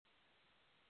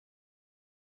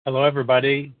Hello,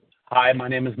 everybody. Hi, my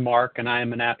name is Mark, and I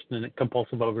am an abstinent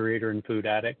compulsive overeater and food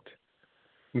addict.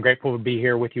 I'm grateful to be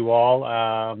here with you all.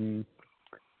 I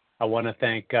want to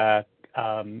thank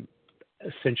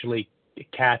essentially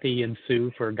Kathy and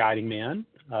Sue for guiding me in,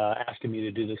 asking me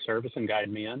to do this service and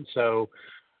guide me in.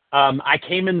 I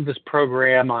came into this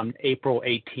program on April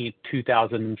 18th,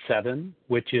 2007,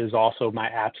 which is also my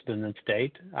abstinence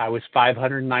date. I was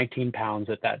 519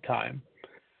 pounds at that time.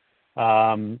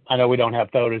 I know we don't have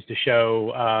photos to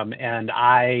show, and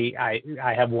I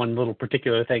have one little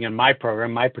particular thing in my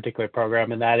program, my particular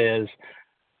program, and that is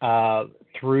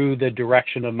through the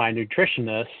direction of my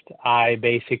nutritionist, I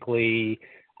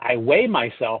weigh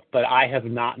myself, but I have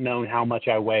not known how much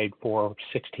I weighed for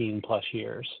 16 plus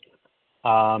years.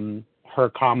 Her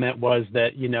comment was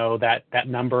that, that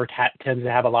number tends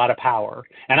to have a lot of power.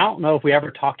 And I don't know if we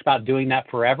ever talked about doing that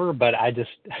forever, but I just,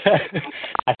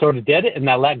 I sort of did it and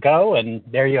I let go and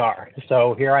there you are.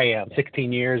 So here I am,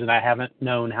 16 years, and I haven't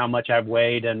known how much I've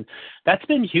weighed. And that's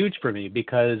been huge for me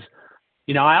because,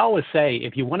 I always say,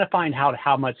 if you want to find out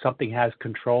how much something has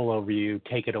control over you,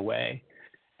 take it away.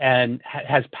 And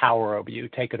has power over you,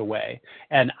 take it away.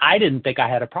 And I didn't think I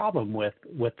had a problem with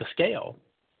the scale.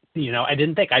 I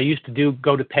didn't think I used to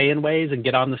go to pay-and-weighs and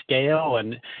get on the scale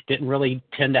and didn't really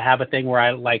tend to have a thing where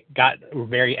I got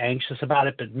very anxious about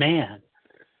it. But man,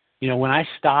 when I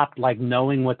stopped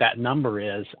knowing what that number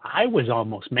is, I was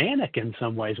almost manic in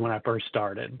some ways when I first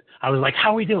started. I was like,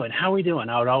 how are we doing? How are we doing?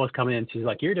 I would always come in and she's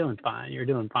like, you're doing fine. You're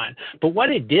doing fine. But what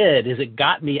it did is it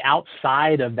got me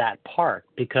outside of that part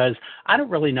because I don't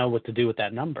really know what to do with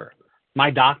that number. My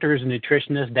doctors and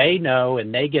nutritionists, they know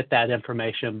and they get that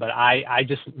information, but I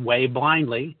just weigh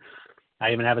blindly.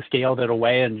 I even have a scale that'll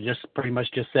weigh and just pretty much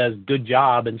just says good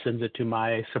job and sends it to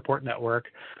my support network.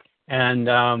 And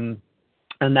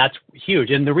that's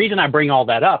huge. And the reason I bring all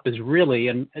that up is really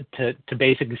to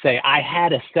basically say I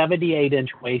had a 78-inch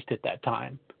waist at that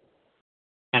time,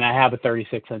 and I have a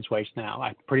 36-inch waist now.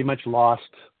 I pretty much lost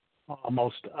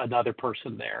almost another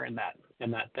person there in that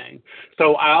thing.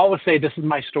 So I always say this is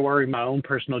my story, my own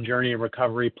personal journey of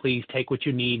recovery. Please take what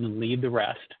you need and leave the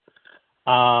rest.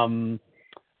 I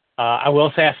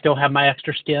will say I still have my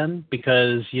extra skin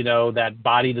because, that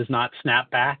body does not snap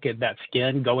back at that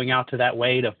skin going out to that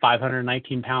weight of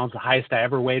 519 pounds. The highest I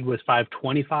ever weighed was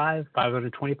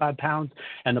 525 pounds,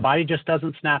 and the body just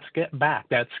doesn't snap back.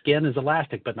 That skin is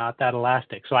elastic, but not that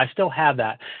elastic. So I still have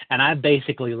that, and I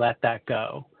basically let that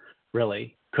go,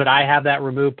 really. Could I have that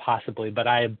removed? Possibly, but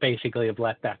I basically have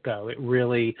let that go. It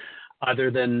really,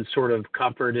 other than sort of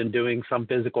comfort in doing some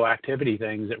physical activity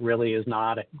things, it really it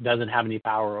doesn't have any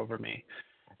power over me.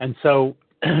 And so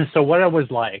what it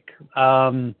was like,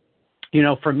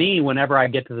 for me, whenever I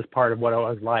get to this part of what it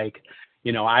was like,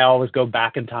 I always go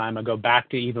back in time. I go back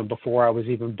to even before I was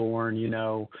even born.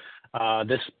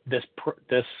 This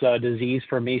disease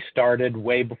for me started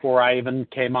way before I even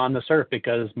came on this earth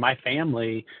because my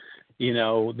family,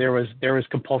 there was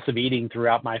compulsive eating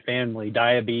throughout my family,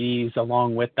 diabetes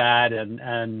along with that, and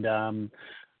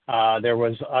there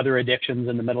was other addictions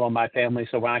in the middle of my family.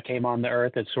 So when I came on the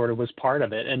earth, it sort of was part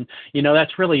of it, and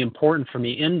that's really important for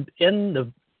me. In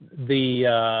the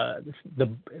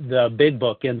big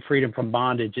book, in Freedom from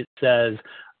Bondage, it says,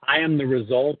 I am the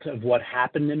result of what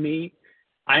happened to me.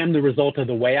 I am the result of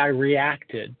the way I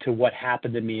reacted to what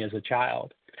happened to me as a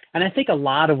child. And I think a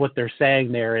lot of what they're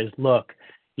saying there is, look,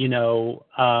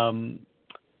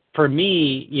 for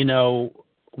me,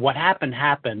 what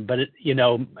happened, but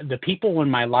the people in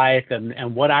my life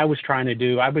and what I was trying to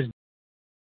do,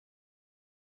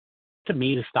 to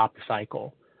me to stop the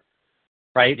cycle.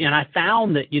 Right. And I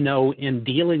found that, in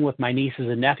dealing with my nieces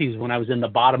and nephews, when I was in the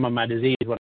bottom of my disease,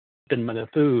 when I was in the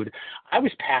food, I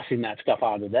was passing that stuff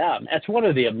on to them. That's one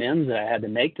of the amends that I had to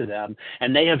make to them.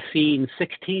 And they have seen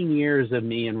 16 years of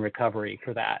me in recovery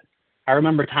for that. I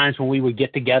remember times when we would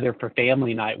get together for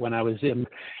family night when I was in,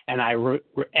 and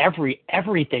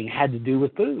everything had to do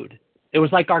with food. It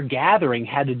was like our gathering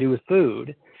had to do with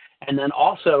food. And then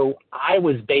also I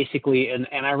was basically, and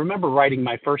I remember writing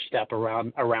my first step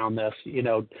around this,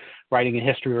 writing a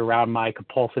history around my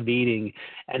compulsive eating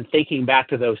and thinking back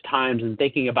to those times and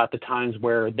thinking about the times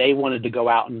where they wanted to go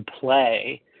out and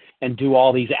play and do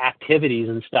all these activities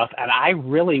and stuff. And I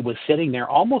really was sitting there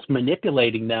almost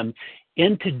manipulating them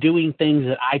into doing things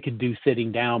that I could do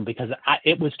sitting down because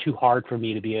it was too hard for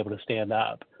me to be able to stand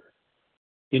up,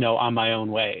 on my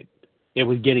own weight. It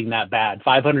was getting that bad,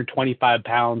 525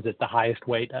 pounds at the highest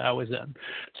weight that I was in.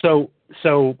 So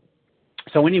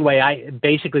anyway,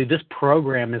 this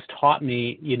program has taught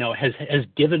me, has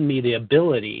given me the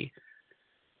ability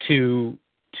to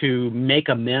to make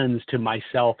amends to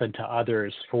myself and to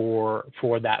others for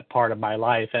that part of my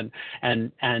life. And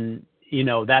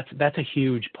that's a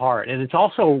huge part. And it's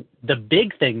also the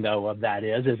big thing though of that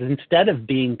is instead of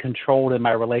being controlled in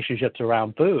my relationships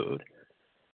around food,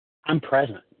 I'm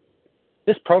present.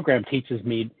 This program teaches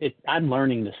me I'm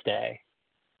learning to stay.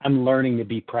 I'm learning to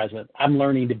be present. I'm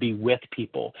learning to be with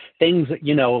people. Things,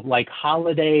 like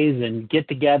holidays and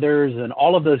get-togethers and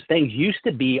all of those things used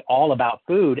to be all about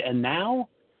food. And now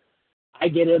I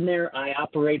get in there, I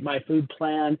operate my food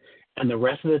plan, and the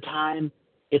rest of the time,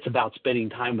 it's about spending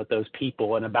time with those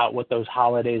people and about what those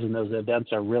holidays and those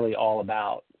events are really all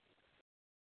about.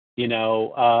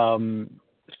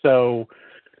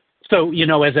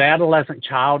 So as an adolescent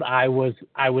child, I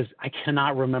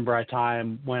cannot remember a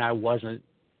time when I wasn't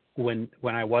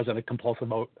a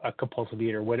compulsive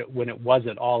eater, when it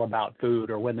wasn't all about food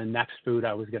or when the next food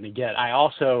I was going to get. I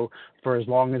also, for as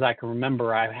long as I can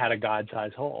remember, I had a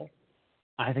God-sized hole.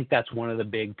 I think that's one of the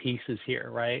big pieces here,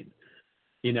 right?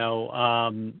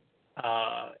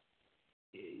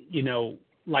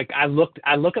 Like I look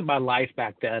at my life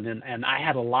back then, and I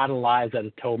had a lot of lies that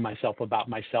I told myself about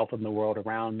myself and the world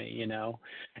around me,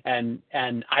 and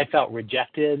I felt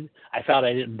rejected. I felt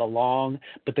I didn't belong.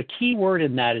 But the key word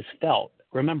in that is felt.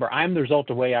 Remember, I'm the result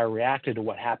of the way I reacted to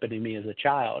what happened to me as a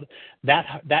child.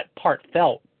 That part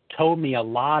felt told me a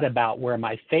lot about where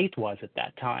my faith was at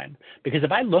that time. Because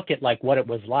if I look at like what it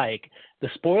was like, the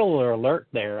spoiler alert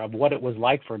there of what it was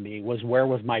like for me was where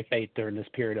was my faith during this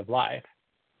period of life,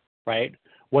 right?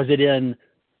 Was it in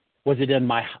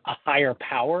my a higher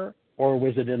power, or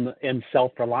was it in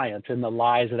self-reliance, in the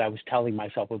lies that I was telling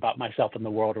myself about myself and the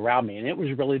world around me? And it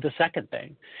was really the second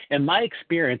thing. In my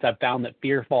experience, I've found that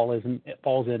fear falls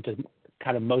into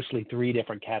kind of mostly three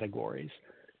different categories: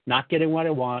 not getting what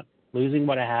I want, losing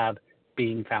what I have,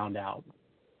 being found out.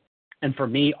 And for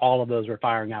me, all of those were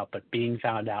firing out, but being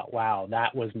found out, wow,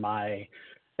 that was my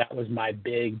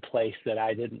big place that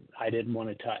I didn't want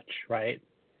to touch, right?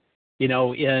 In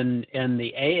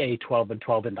the AA 12 and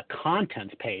 12, in the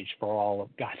contents page, for all of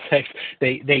God's sakes,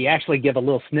 they actually give a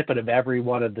little snippet of every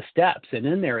one of the steps. And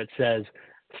in there it says,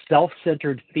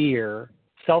 self-centered fear,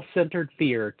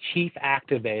 chief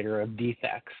activator of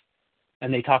defects.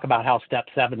 And they talk about how step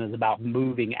 7 is about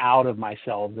moving out of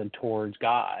myself and towards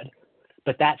God.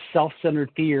 But that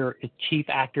self-centered fear is chief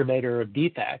activator of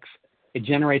defects. It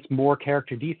generates more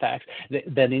character defects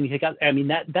than anything else. I mean,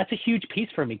 that's a huge piece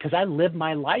for me because I live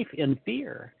my life in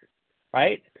fear,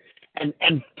 right? And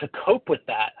to cope with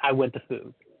that, I went to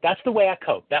food. That's the way I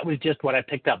cope. That was just what I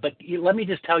picked up. But let me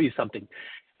just tell you something.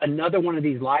 Another one of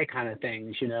these lie kind of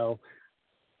things,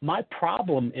 my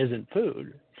problem isn't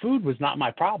food. Food was not my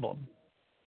problem.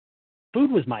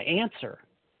 Food was my answer.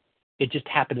 It just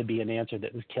happened to be an answer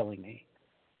that was killing me.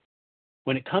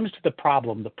 When it comes to the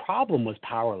problem was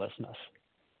powerlessness.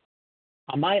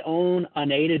 On my own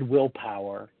unaided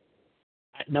willpower,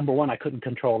 number one, I couldn't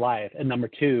control life. And number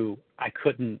two, I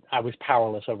was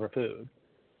powerless over food,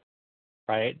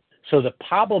 right? So the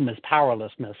problem is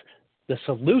powerlessness. The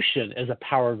solution is a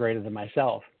power greater than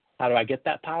myself. How do I get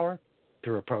that power?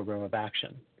 Through a program of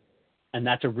action. And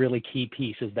that's a really key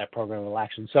piece, is that program of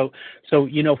action. So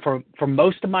for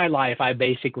most of my life, I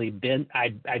basically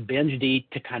I binged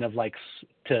eat to kind of like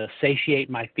to satiate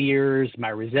my fears, my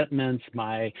resentments,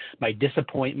 my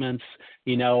disappointments.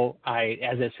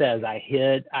 As it says, I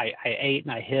ate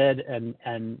and I hid, and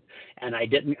I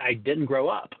didn't grow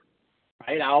up.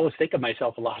 Right? I always think of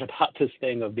myself a lot about this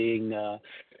thing of being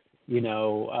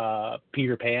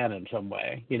Peter Pan in some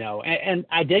way. And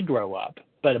I did grow up,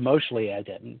 but emotionally I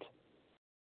didn't.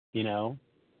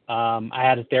 I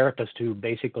had a therapist who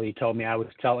basically told me I was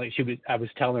telling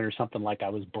her something like I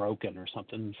was broken or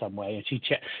something in some way, and she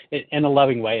in a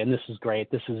loving way. And this is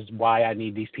great. This is why I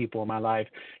need these people in my life.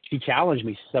 She challenged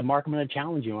me. She said, "Mark, I'm going to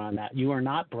challenge you on that. You are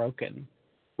not broken.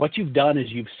 What you've done is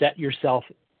you've set yourself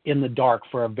in the dark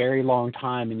for a very long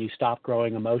time, and you stopped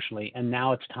growing emotionally. And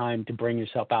now it's time to bring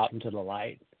yourself out into the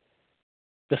light,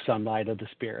 the sunlight of the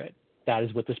Spirit. That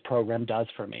is what this program does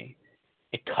for me.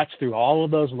 It cuts through all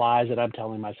of those lies that I'm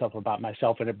telling myself about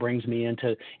myself, and it brings me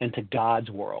into God's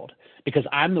world, because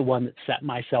I'm the one that set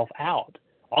myself out.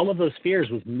 All of those fears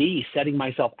was me setting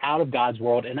myself out of God's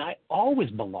world, and I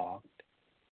always belonged.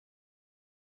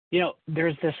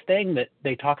 There's this thing that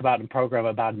they talk about in program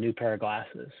about a new pair of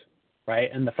glasses, right?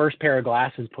 And the first pair of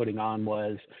glasses putting on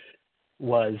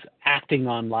was acting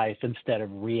on life instead of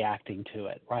reacting to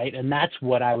it, right? And that's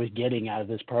what I was getting out of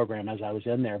this program as I was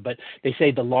in there. But they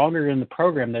say the longer you're in the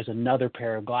program, there's another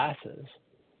pair of glasses.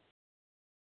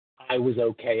 I was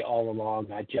okay all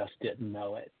along. I just didn't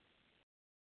know it,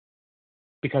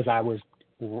 because I was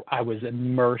I was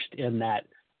immersed in that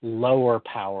lower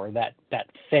power, that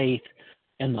faith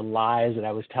in the lies that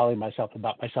I was telling myself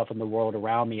about myself and the world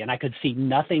around me. And I could see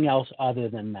nothing else other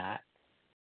than that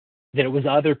it was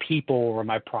other people were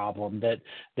my problem, that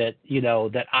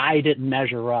I didn't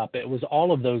measure up. It was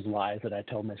all of those lies that I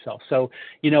told myself. So,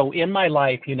 in my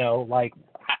life, like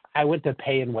I went to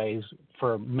pain ways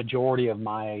for majority of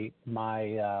my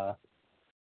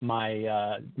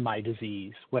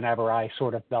disease whenever I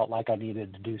sort of felt like I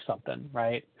needed to do something,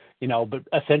 right? But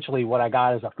essentially what I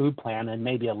got is a food plan and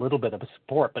maybe a little bit of a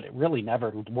support, but it really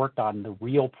never worked on the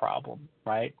real problem,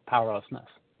 right? Powerlessness,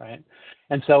 right?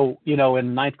 And so,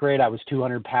 in ninth grade, I was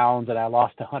 200 pounds and I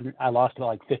lost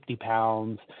like 50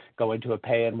 pounds going to a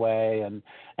pay-in way.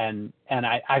 And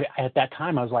I at that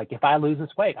time, I was like, if I lose this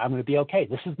weight, I'm going to be okay.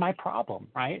 This is my problem,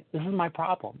 right? This is my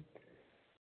problem.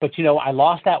 But, I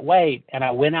lost that weight and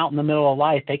I went out in the middle of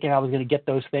life thinking I was going to get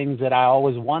those things that I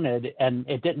always wanted. And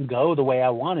it didn't go the way I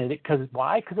wanted it.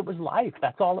 Why? Because it was life.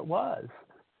 That's all it was.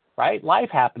 Right? Life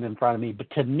happened in front of me. But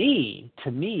to me,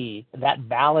 that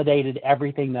validated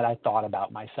everything that I thought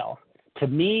about myself. To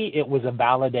me, it was a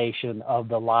validation of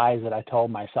the lies that I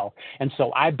told myself. And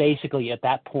so I basically, at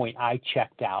that point, I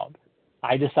checked out.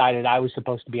 I decided I was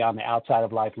supposed to be on the outside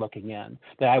of life looking in,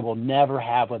 that I will never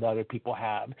have what other people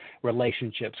have,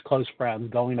 relationships, close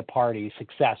friends, going to parties,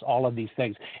 success, all of these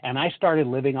things. And I started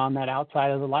living on that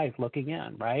outside of the life looking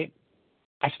in, right?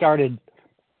 I started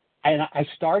and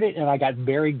I got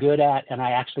very good at, and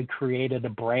I actually created a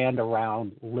brand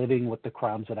around living with the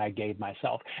crumbs that I gave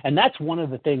myself. And that's one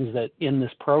of the things that in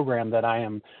this program that I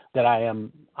am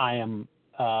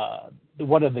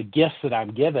one of the gifts that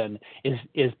I'm given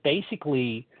is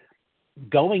basically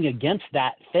going against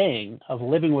that thing of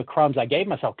living with crumbs I gave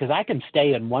myself, because I can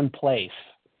stay in one place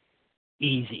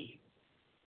easy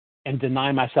and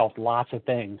deny myself lots of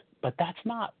things, but that's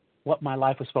not what my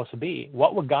life was supposed to be.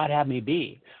 What would God have me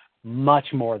be?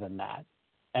 Much more than that.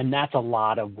 And that's a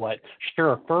lot of what,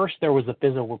 sure, first there was a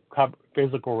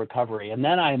physical recovery, and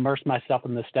then I immersed myself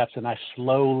in the steps and I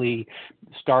slowly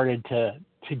started to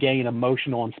gain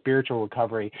emotional and spiritual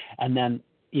recovery. And then,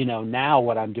 now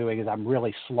what I'm doing is I'm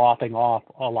really sloughing off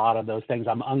a lot of those things.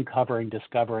 I'm uncovering,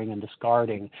 discovering, and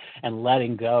discarding and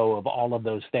letting go of all of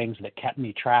those things that kept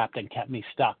me trapped and kept me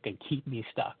stuck and keep me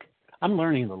stuck. I'm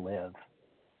learning to live.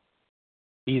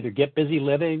 Either get busy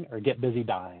living or get busy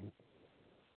dying,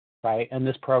 right? And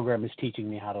this program is teaching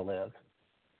me how to live,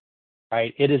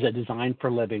 right? It is a design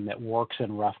for living that works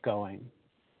in rough going.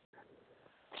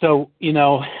 So,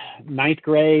 ninth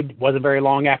grade, wasn't very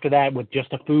long after that, with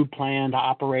just a food plan to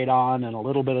operate on and a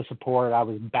little bit of support, I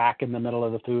was back in the middle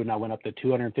of the food, and I went up to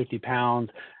 250 pounds.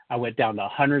 I went down to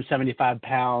 175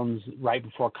 pounds right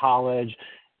before college.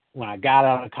 When I got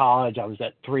out of college, I was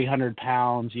at 300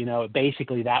 pounds.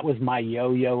 Basically that was my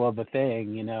yo-yo of a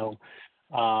thing, and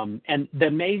the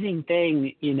amazing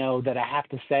thing, that I have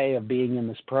to say of being in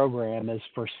this program is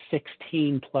for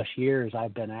 16 plus years,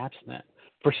 I've been abstinent.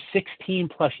 For 16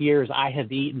 plus years, I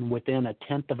have eaten within a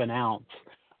tenth of an ounce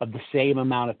of the same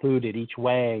amount of food at each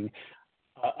weighing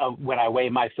when I weigh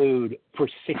my food for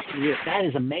 60 years. That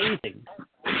is amazing.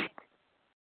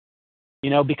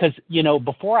 Because,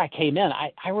 before I came in,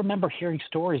 I remember hearing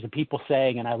stories of people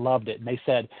saying, and I loved it, and they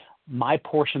said, my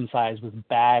portion size was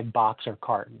bag, box, or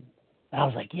carton. And I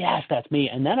was like, yes, that's me.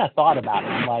 And then I thought about it.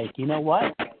 I'm like, you know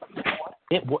what?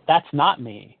 That's not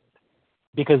me.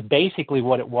 Because basically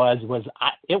what it was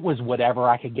it was whatever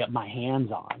I could get my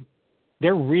hands on.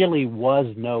 There really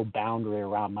was no boundary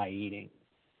around my eating.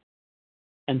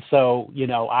 And so,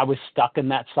 I was stuck in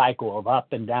that cycle of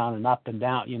up and down and up and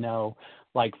down,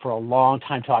 like for a long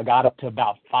time till I got up to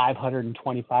about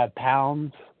 525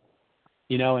 pounds,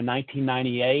 in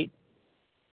 1998.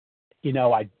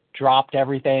 I dropped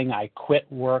everything. I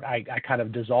quit work. I kind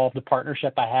of dissolved the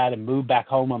partnership I had and moved back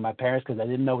home with my parents because I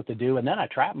didn't know what to do. And then I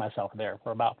trapped myself there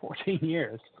for about 14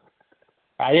 years.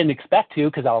 I didn't expect to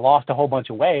because I lost a whole bunch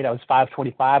of weight. I was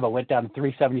 525. I went down to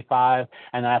 375,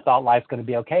 and then I thought life's going to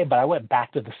be okay. But I went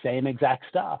back to the same exact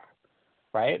stuff,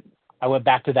 right? I went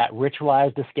back to that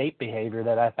ritualized escape behavior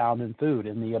that I found in food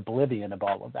and the oblivion of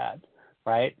all of that,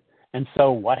 right? And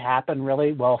so what happened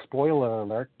really? Well, spoiler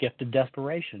alert, gift of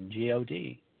desperation,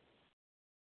 G-O-D.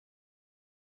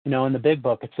 In the big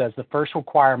book, it says the first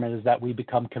requirement is that we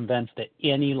become convinced that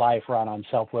any life run on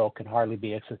self-will can hardly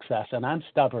be a success. And I'm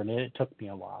stubborn, and it took me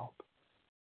a while,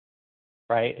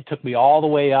 right? It took me all the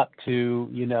way up to,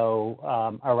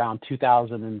 around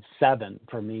 2007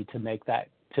 for me to make that,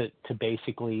 to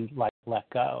basically like let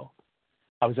go.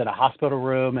 I was in a hospital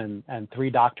room and 3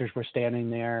 doctors were standing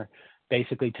there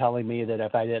basically telling me that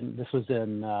if I didn't, this was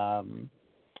in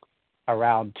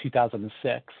around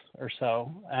 2006 or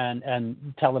so,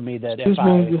 and telling me that Excuse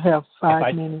me, you have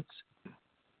 5 minutes.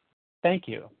 Thank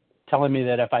you. Telling me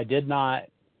that if I didn't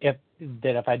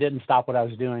stop what I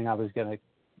was doing, I was gonna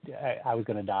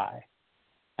die.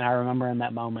 And I remember in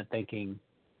that moment thinking,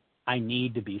 I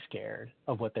need to be scared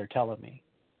of what they're telling me.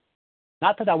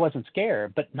 Not that I wasn't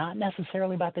scared, but not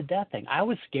necessarily about the death thing. I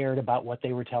was scared about what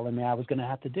they were telling me I was going to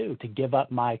have to do to give up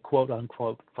my quote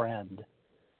unquote friend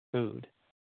food.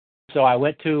 So I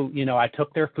went to, I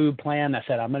took their food plan. I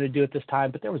said, I'm going to do it this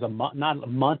time. But there was not a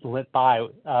month went by,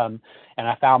 and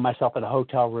I found myself in a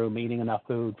hotel room eating enough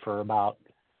food for about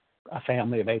a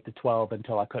family of 8 to 12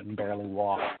 until I couldn't barely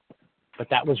walk. But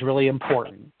that was really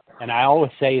important. And I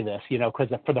always say this, because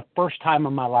for the first time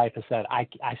in my life, I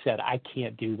said, I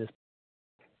can't do this.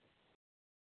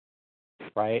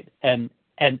 Right. And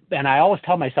I always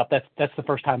tell myself that's the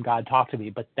first time God talked to me,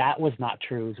 but that was not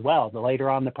true as well. The later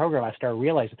on in the program, I started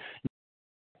realizing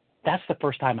that's the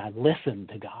first time I listened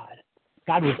to God.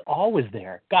 God was always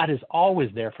there. God is always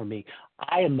there for me.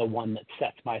 I am the one that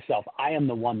sets myself. I am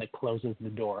the one that closes the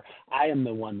door. I am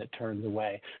the one that turns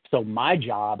away. So my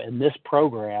job in this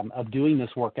program of doing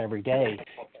this work every day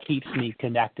keeps me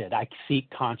connected. I seek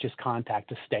conscious contact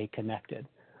to stay connected.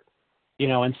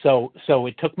 And so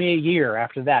it took me a year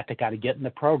after that to kind of get in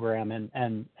the program,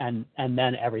 and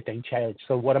then everything changed.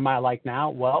 So what am I like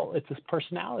now? Well, it's this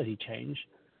personality change,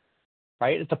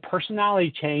 right? It's a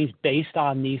personality change based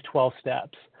on these 12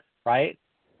 steps, right?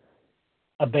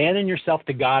 Abandon yourself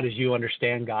to God as you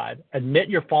understand God. Admit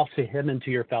your faults to Him and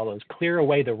to your fellows. Clear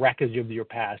away the wreckage of your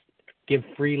past. Give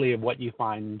freely of what you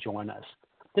find and join us.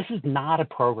 This is not a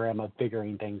program of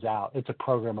figuring things out. It's a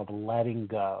program of letting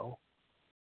go.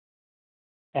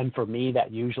 And for me, that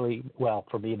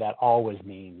always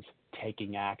means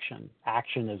taking action.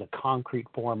 Action is a concrete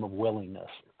form of willingness,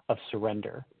 of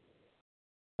surrender,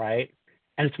 right?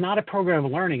 And it's not a program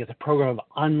of learning, it's a program of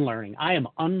unlearning. I am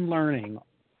unlearning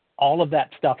all of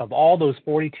that stuff of all those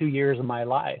 42 years of my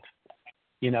life,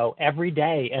 every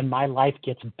day, and my life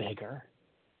gets bigger.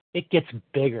 It gets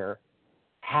bigger,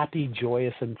 happy,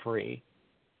 joyous, and free.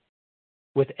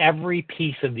 With every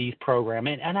piece of these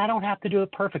programs, and I don't have to do it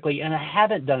perfectly, and I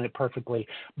haven't done it perfectly,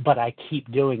 but I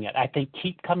keep doing it. I think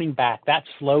keep coming back, that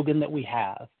slogan that we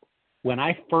have. When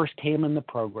I first came in the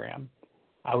program,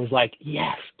 I was like,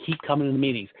 yes, keep coming to the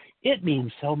meetings. It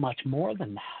means so much more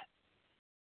than that.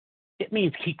 It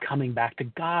means keep coming back to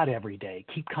God every day,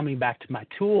 keep coming back to my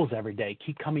tools every day,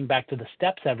 keep coming back to the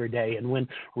steps every day, and when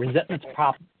resentments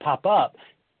pop up,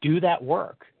 do that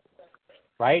work.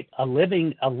 Right? A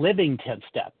living 10th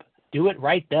step. Do it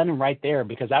right then and right there,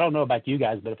 because I don't know about you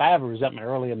guys, but if I have a resentment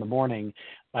early in the morning,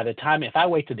 if I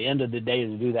wait to the end of the day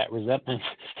to do that resentment,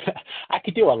 I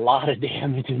could do a lot of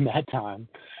damage in that time,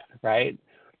 right?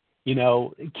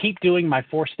 Keep doing my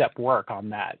 4-step work on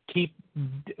that. Keep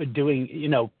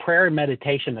doing, prayer and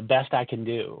meditation the best I can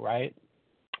do, right?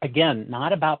 Again,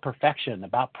 not about perfection,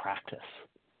 about practice,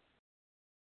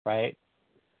 right?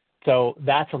 So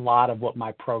that's a lot of what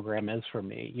my program is for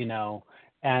me,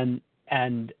 and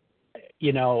I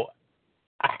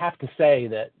have to say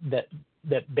that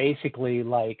basically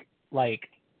like my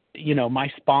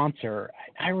sponsor,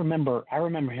 I remember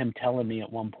him telling me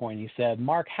at one point, he said,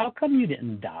 Mark, how come you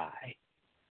didn't die?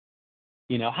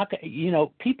 There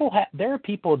are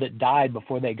people that died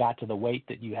before they got to the weight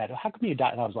that you had. How come you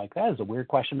died? And I was like, that is a weird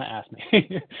question to ask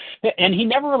me. And he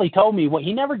never really told me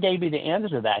he never gave me the answer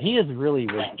to that. He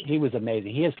was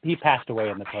amazing. He passed away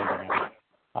in the program.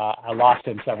 I lost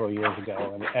him several years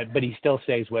ago, but he still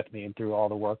stays with me and through all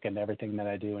the work and everything that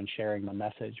I do and sharing the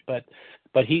message. But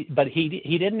he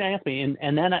didn't ask me.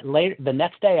 And then the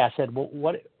next day I said, well,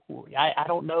 what? I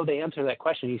don't know the answer to that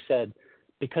question. He said,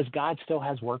 because God still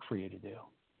has work for you to do.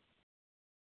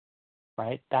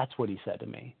 Right? That's what he said to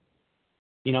me.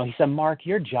 He said, Mark,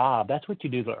 your job, that's what you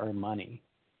do to earn money.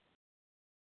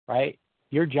 Right?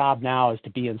 Your job now is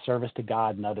to be in service to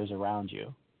God and others around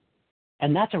you.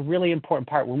 And that's a really important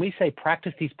part. When we say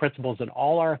practice these principles in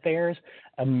all our affairs,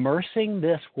 immersing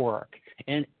this work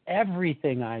in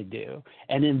everything I do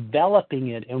and enveloping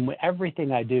it in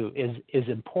everything I do is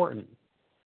important.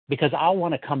 Because I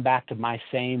want to come back to my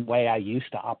same way I used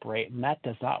to operate, and that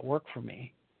does not work for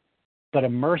me. But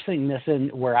immersing this in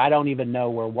where I don't even know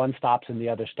where one stops and the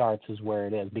other starts is where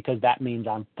it is, because that means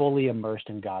I'm fully immersed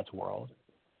in God's world.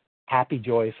 Happy,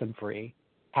 joyous, and free.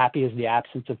 Happy is the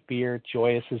absence of fear.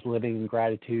 Joyous is living in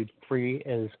gratitude. Free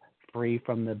is free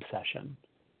from the obsession.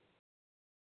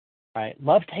 Right?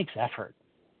 Love takes effort.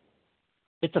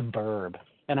 It's a verb.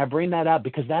 And I bring that up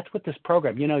because that's what this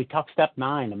program, he talks step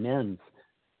 9, amends.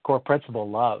 Core principle,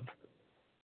 love.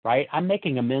 right? I'm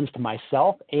making amends to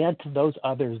myself and to those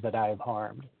others that I have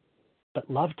harmed. But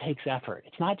love takes effort.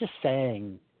 It's not just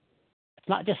saying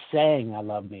I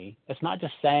love me. It's not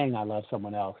just saying I love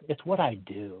someone else. It's what I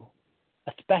do,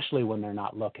 especially when they're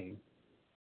not looking,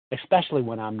 especially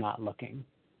when I'm not looking.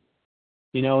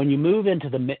 You know, when you move into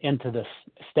the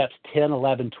steps 10,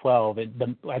 11, 12,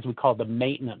 as we call the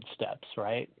maintenance steps,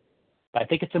 right? But I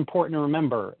think it's important to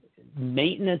remember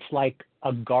maintenance like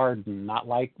a garden, not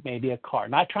like maybe a car.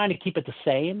 Not trying to keep it the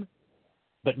same,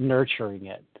 but nurturing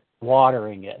it,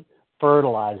 watering it,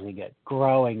 fertilizing it,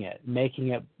 growing it, making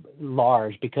it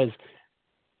large, because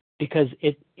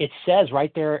it says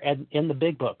right there in the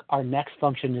big book, our next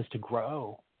function is to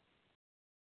grow.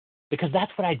 Because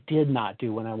that's what I did not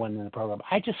do when I went in the program.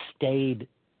 I just stayed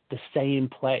the same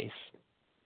place.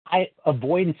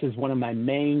 Avoidance is one of my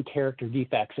main character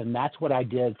defects, and that's what I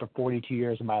did for 42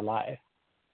 years of my life.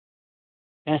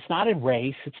 And it's not a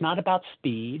race. It's not about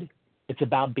speed. It's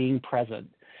about being present.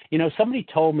 You know, somebody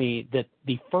told me that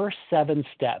the first 7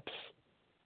 steps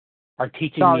are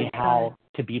teaching me how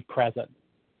to be present.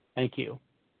 Thank you.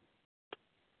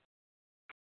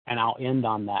 And I'll end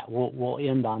on that. We'll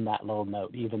end on that little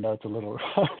note, even though it's a little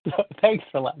rough. So thanks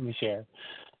for letting me share.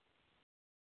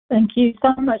 Thank you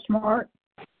so much, Mark.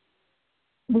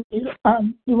 You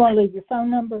want to leave your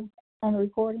phone number on the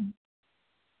recording?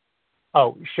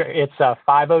 Oh, sure. It's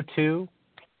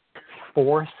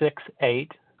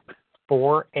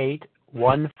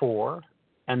 502-468-4814,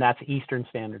 and that's Eastern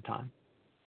Standard Time.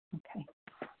 Okay.